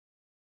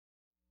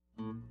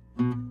Welcome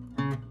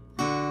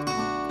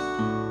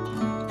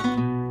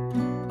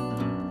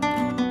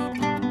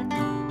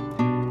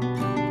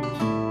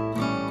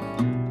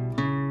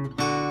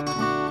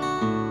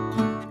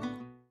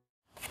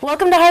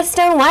to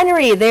Hearthstone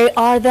Winery. They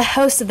are the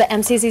hosts of the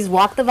MCC's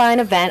Walk the Vine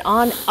event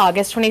on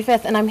August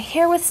 25th, and I'm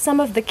here with some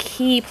of the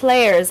key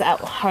players at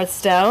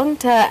Hearthstone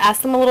to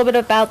ask them a little bit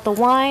about the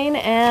wine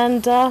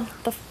and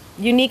the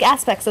unique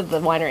aspects of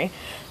the winery.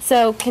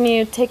 So can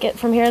you take it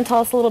from here and tell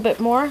us a little bit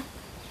more?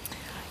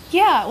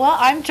 Yeah, well,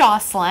 I'm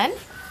Jocelyn,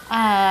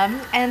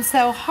 and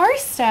so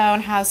Hearthstone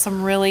has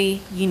some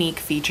really unique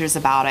features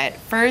about it.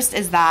 First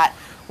is that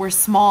we're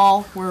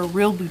small, we're a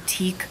real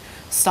boutique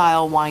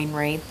style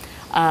winery.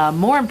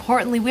 More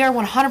importantly, we are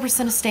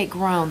 100% estate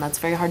grown. That's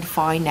very hard to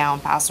find now in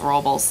Paso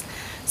Robles.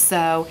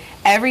 So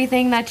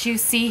everything that you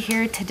see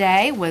here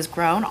today was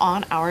grown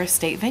on our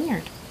estate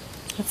vineyard.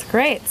 That's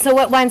great. So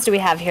what wines do we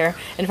have here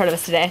in front of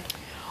us today?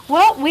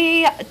 Well,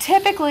 we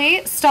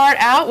typically start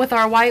out with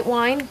our white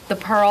wine, the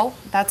Pearl.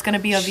 That's going to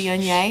be a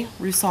Viognier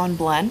Roussanne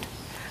blend.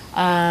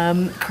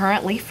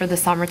 Currently, for the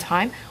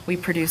summertime, we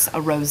produce a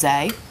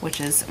Rosé,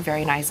 which is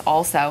very nice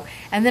also.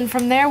 And then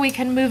from there, we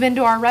can move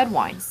into our red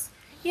wines.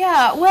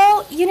 Yeah,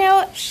 well, you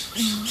know,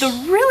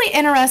 the really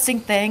interesting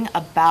thing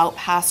about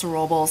Paso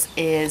Robles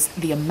is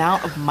the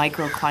amount of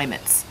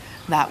microclimates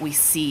that we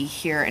see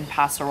here in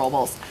Paso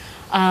Robles.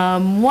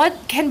 What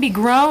can be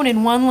grown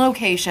in one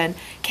location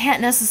can't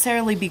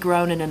necessarily be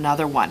grown in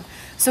another one.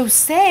 So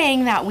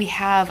saying that we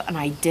have an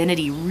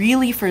identity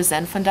really for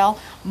Zinfandel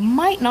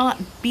might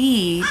not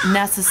be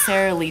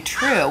necessarily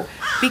true,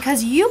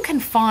 because you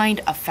can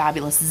find a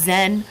fabulous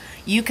Zen,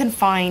 you can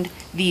find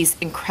these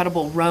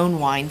incredible Rhone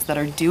wines that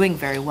are doing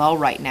very well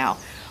right now.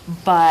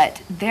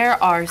 But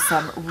there are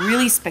some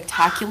really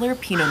spectacular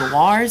Pinot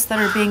Noirs that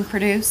are being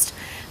produced.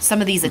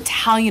 Some of these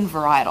Italian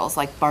varietals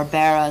like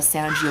Barbera,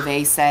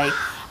 Sangiovese,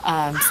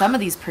 some of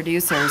these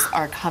producers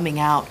are coming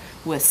out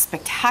with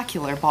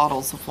spectacular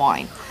bottles of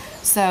wine.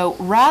 So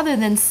rather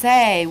than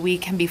say we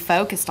can be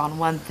focused on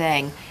one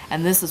thing,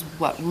 and this is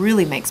what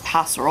really makes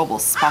Paso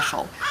Robles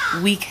special,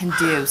 we can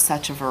do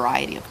such a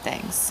variety of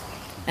things.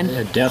 And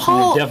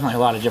definitely a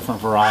lot of different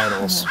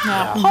varietals.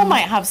 Yeah. Paul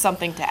might have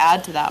something to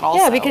add to that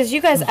also. Yeah, because you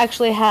guys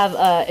actually have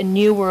a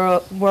New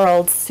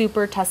World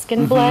Super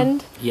Tuscan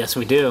blend. Yes,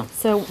 we do.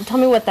 So tell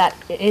me what that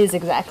is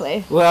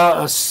exactly.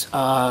 Well,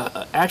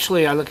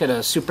 actually, I look at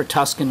a Super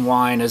Tuscan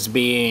wine as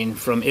being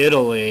from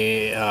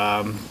Italy,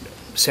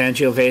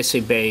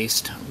 Sangiovese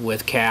based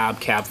with Cab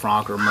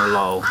Franc, or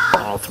Merlot,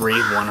 all three,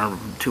 one or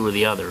two of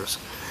the others,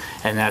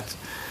 and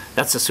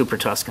that's a Super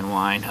Tuscan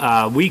wine.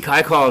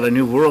 I call it a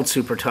New World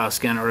Super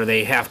Tuscan, or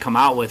they have come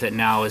out with it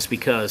now, is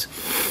because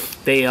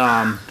they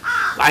I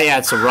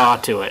add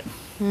Syrah to it.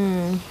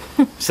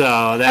 So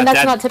and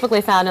that's not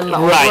typically found in the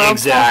old right, world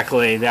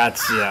exactly.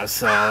 That's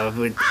yes.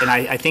 And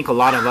I think a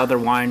lot of other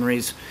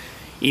wineries,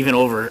 even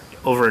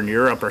over in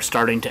Europe, are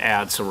starting to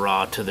add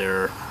Syrah to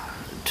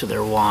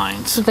their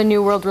wines. So the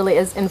New World really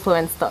is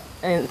influenced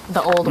in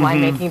the old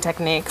winemaking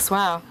techniques.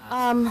 Wow.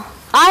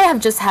 I have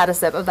just had a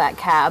sip of that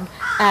Cab,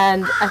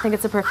 and I think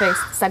it's a perfect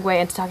segue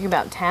into talking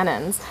about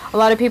tannins. A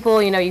lot of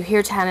people, you know, you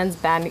hear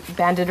tannins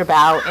bandied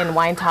about in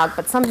wine talk,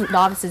 but some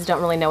novices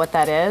don't really know what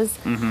that is.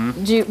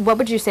 What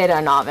would you say to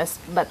a novice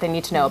that they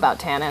need to know about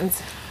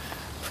tannins?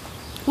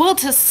 Well,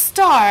 to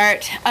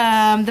start,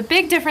 the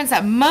big difference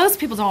that most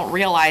people don't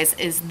realize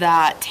is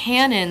that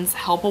tannins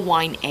help a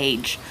wine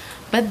age.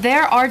 But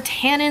there are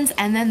tannins,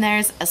 and then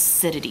there's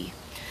acidity.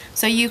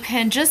 So you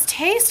can just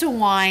taste a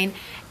wine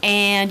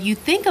and you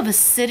think of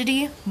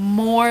acidity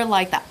more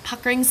like that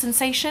puckering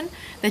sensation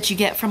that you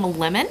get from a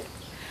lemon,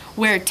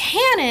 where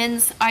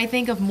tannins I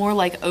think of more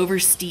like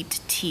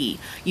oversteeped tea.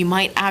 You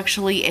might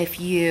actually, if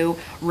you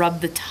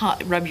rub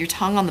your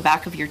tongue on the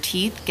back of your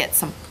teeth, get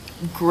some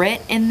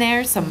grit in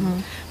there,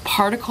 some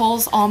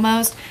particles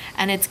almost,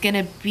 and it's going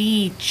to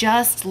be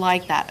just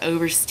like that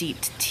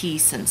oversteeped tea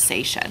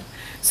sensation.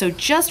 So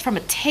just from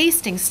a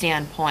tasting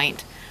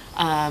standpoint,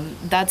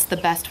 that's the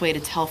best way to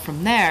tell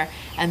from there.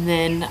 And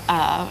then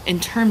in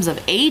terms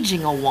of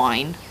aging a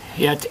wine,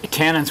 yeah,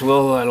 tannins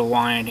will let a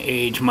wine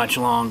age much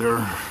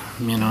longer.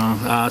 You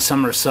know,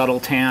 some are subtle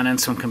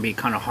tannins, some can be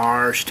kind of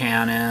harsh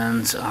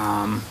tannins.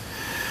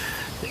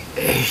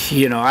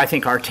 You know, I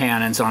think our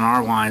tannins on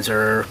our wines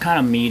are kind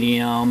of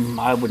medium.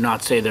 I would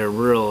not say they're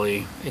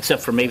really,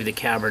 except for maybe the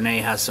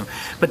Cabernet has some.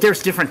 But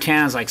there's different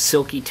tannins, like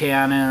silky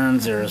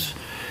tannins. There's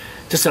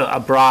just a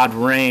broad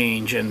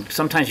range, and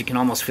sometimes you can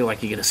almost feel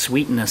like you get a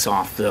sweetness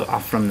off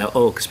from the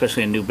oak,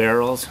 especially in new oak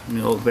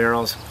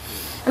barrels.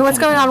 And what's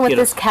going on with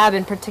this Cab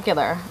in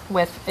particular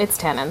with its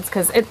tannins?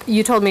 Because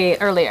you told me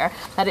earlier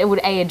that it would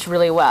age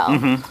really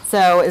well.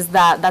 So is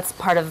that's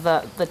part of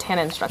the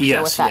tannin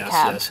structure with that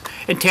Cab? Yes.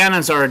 And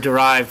tannins are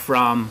derived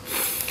from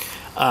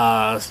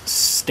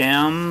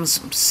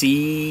stems,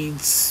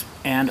 seeds,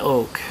 and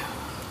oak.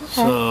 Okay.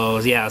 So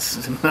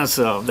yes,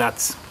 so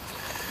that's.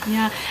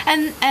 Yeah,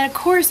 and of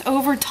course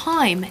over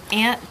time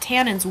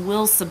tannins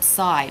will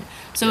subside.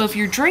 So if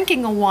you're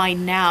drinking a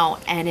wine now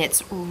and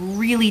it's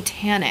really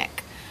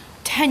tannic,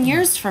 10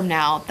 years from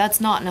now, that's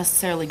not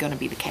necessarily going to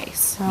be the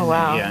case. Oh,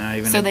 wow. Yeah, not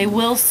even So they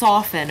will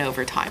soften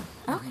over time.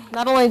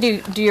 Not only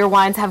do your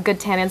wines have good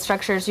tannin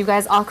structures, you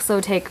guys also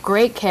take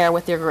great care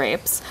with your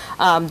grapes.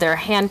 They're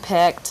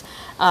hand-picked,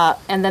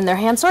 and then they're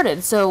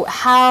hand-sorted. So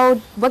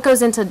what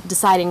goes into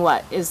deciding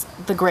what is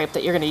the grape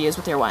that you're going to use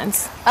with your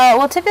wines?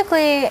 Well,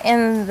 typically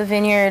in the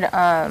vineyard,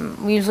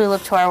 we usually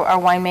look to our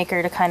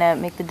winemaker to kind of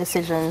make the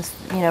decisions,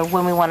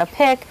 when we want to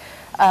pick.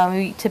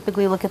 We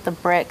typically look at the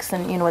bricks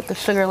and, what the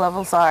sugar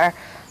levels are.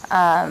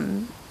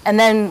 And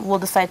then we'll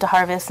decide to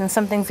harvest. And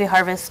some things we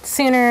harvest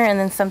sooner, and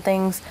then some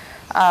things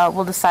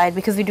we'll decide,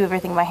 because we do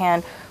everything by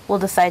hand, we'll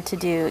decide to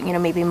do,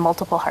 maybe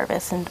multiple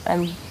harvests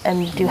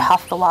and do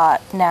half the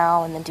lot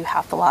now and then do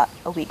half the lot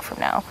a week from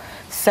now.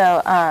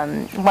 So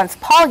once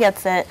Paul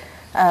gets it,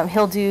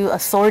 he'll do a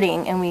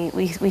sorting, and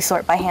we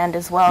sort by hand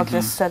as well,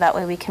 just so that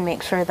way we can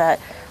make sure that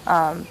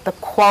the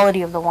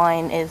quality of the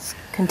wine is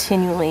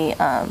continually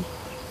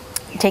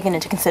taken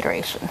into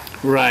consideration.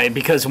 Right,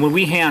 because when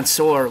we hand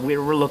sort,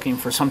 we're looking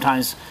for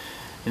sometimes,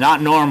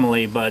 not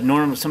normally, but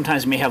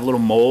sometimes you may have a little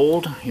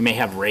mold, you may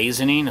have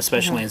raisoning,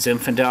 especially in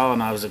Zinfandel,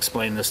 and I was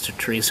explaining this to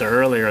Teresa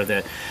earlier,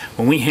 that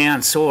when we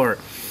hand sort,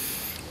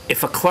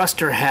 if a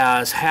cluster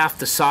has half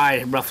the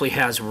side roughly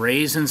has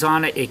raisins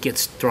on it, it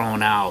gets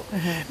thrown out.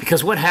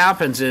 Because what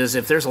happens is,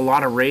 if there's a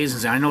lot of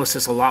raisins, and I notice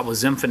this a lot with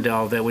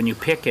Zinfandel, that when you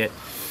pick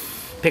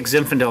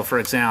Zinfandel, for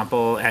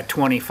example, at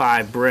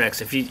 25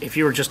 bricks, if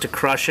you were just to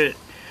crush it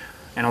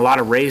and a lot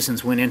of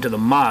raisins went into the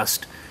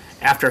must,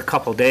 after a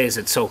couple days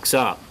it soaks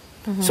up.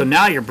 So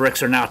now your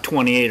bricks are now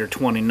 28 or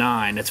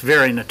 29. It's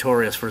very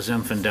notorious for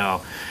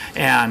Zinfandel.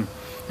 And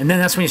then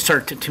that's when you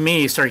start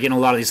getting a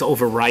lot of these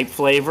overripe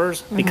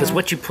flavors, because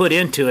what you put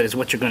into it is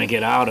what you're going to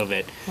get out of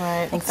it.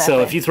 Right, exactly. So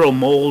if you throw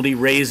moldy,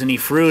 raisiny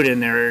fruit in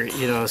there,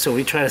 so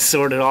we try to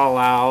sort it all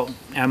out.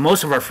 And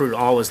most of our fruit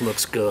always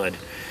looks good.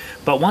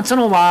 But once in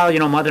a while,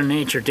 Mother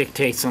Nature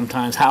dictates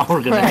sometimes how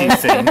we're going to do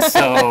things.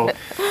 So,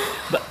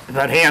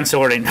 but hand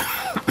sorting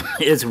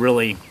is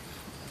really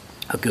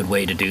a good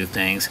way to do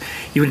things.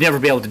 You would never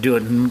be able to do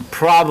it,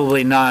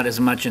 probably not as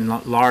much in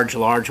large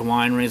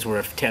wineries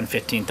where 10,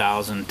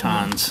 15,000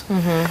 tons.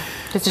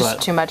 It's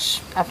just too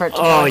much effort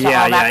to Oh, go into all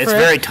yeah. that It's fruit.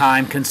 very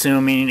time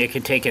consuming. It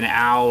could take an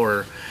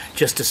hour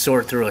just to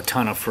sort through a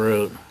ton of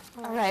fruit.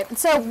 All right.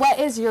 So what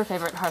is your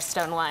favorite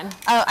Hearthstone wine?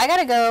 I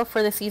gotta go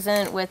for the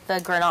season with the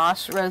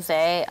Grenache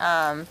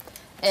Rosé.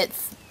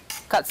 It's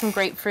got some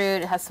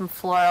grapefruit, it has some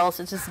florals.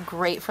 It's just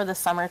great for the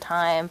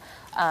summertime.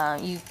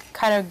 You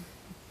kind of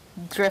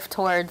drift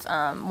towards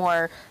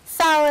more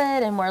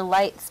salad and more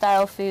light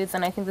style foods,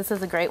 and I think this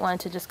is a great one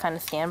to just kind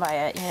of stand by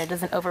it. It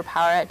doesn't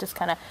overpower it, just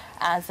kind of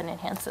adds and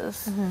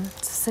enhances.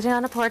 Just sitting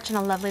on a porch on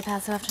a lovely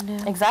passive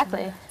afternoon.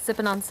 Exactly.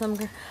 Sipping on some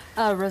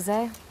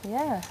rosé.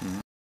 Yeah.